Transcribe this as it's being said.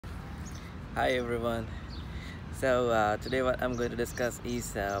Hi everyone. Today what I'm going to discuss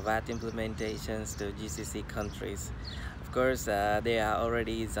is VAT implementations to GCC countries. Of course, they are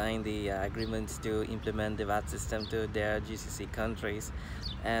already signed the agreements to implement the VAT system to their GCC countries,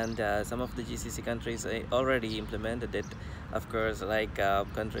 and some of the GCC countries already implemented it. Of course, like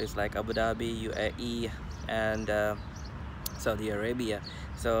countries like Abu Dhabi, UAE, and Saudi Arabia.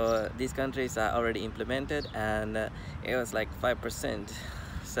 So these countries are already implemented, and it was like 5%.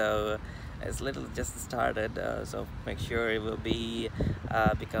 So it's little just started, so make sure it will be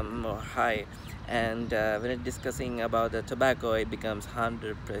become more high. And when it's discussing about the tobacco, it becomes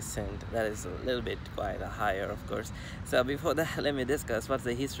 100%. That is a little bit quite higher, of course. So before that, let me discuss what's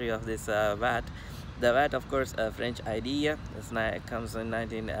the history of this VAT. The VAT, of course, a French idea. It comes in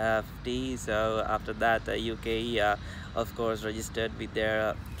 1950. So after that, the UK, of course, registered with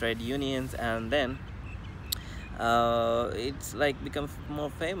their trade unions, and then it's like become more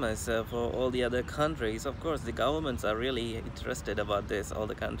famous for all the other countries. Of course, the governments are really interested about this, all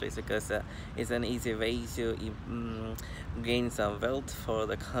the countries, because it's an easy way to gain some wealth for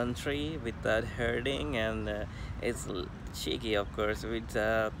the country without hurting, and it's cheeky, of course, with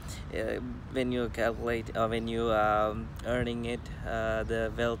when you calculate or when you earning it,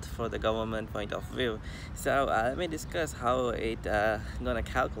 the wealth for the government point of view. So let me discuss how it gonna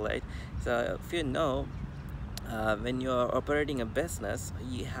calculate. So if you know, when you're operating a business,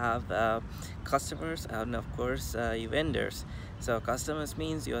 you have customers and of course vendors. So customers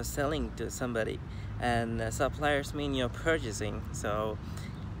means you're selling to somebody, and suppliers mean you're purchasing. So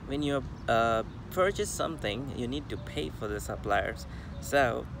when you purchase something, you need to pay for the suppliers.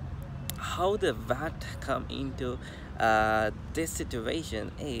 So how the VAT come into this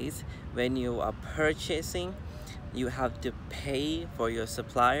situation is, when you are purchasing, you have to pay for your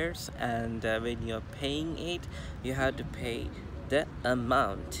suppliers, and when you're paying it, you have to pay the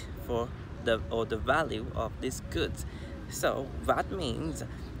amount for the value of these goods. So VAT means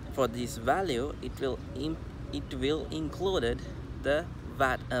for this value, it will included the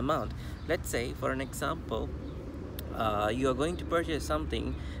VAT amount. Let's say, for an example, you are going to purchase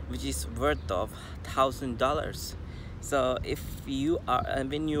something which is worth of $1,000. So if you are, and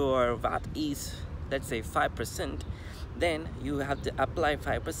when your VAT is, let's say, 5%, then you have to apply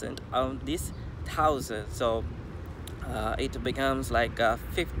 5% on this 1,000. So it becomes like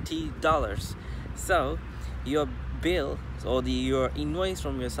 $50. So your bill, or your invoice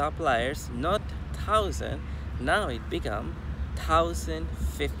from your suppliers, not 1,000, now it become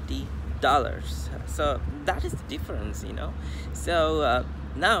 $1,050. So that is the difference, you know. So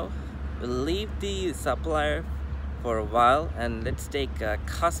now we'll leave the supplier for a while, and let's take a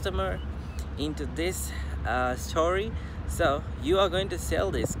customer into this story. So you are going to sell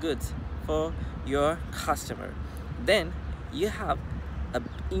these goods for your customer, then you have an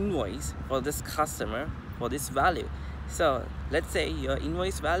invoice for this customer for this value. So let's say your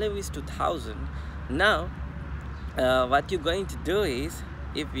invoice value is 2,000. Now what you're going to do is,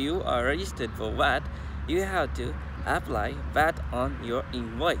 if you are registered for VAT, you have to apply VAT on your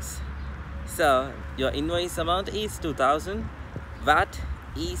invoice. So your invoice amount is 2,000, VAT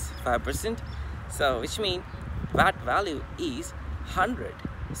is 5%, so which means VAT value is 100.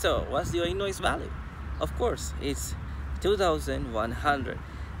 So what's your invoice value? Of course, it's 2,100.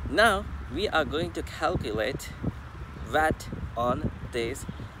 Now we are going to calculate VAT on these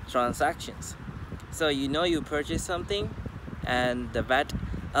transactions. So you know, you purchase something and the VAT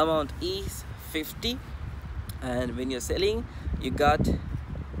amount is 50, and when you're selling, you got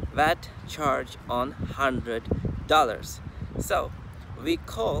VAT charge on $100. So we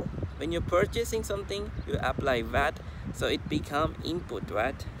call, when you're purchasing something, you apply VAT, so it become input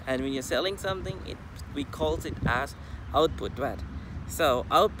VAT, and when you're selling something, we calls it as output VAT. So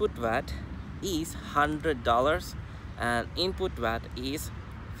output VAT is $100 and input VAT is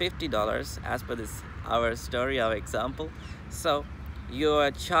 $50, as per this our story, our example. So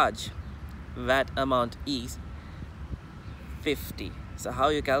your charge VAT amount is 50. So how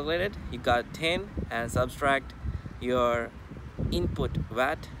you calculate it? You got 10 and subtract your input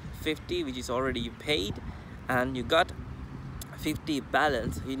VAT 50, which is already paid, and you got 50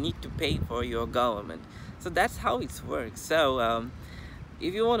 balance you need to pay for your government. So that's how it works. So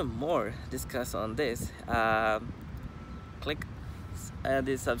if you want to more discuss on this, click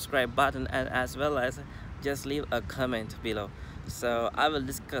the subscribe button, and as well as just leave a comment below. So I will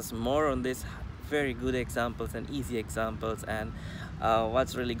discuss more on this very good examples and easy examples, and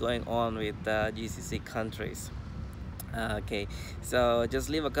what's really going on with GCC countries. Okay, so just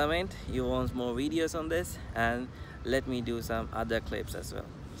leave a comment you want more videos on this, and let me do some other clips as well.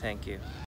 Thank you.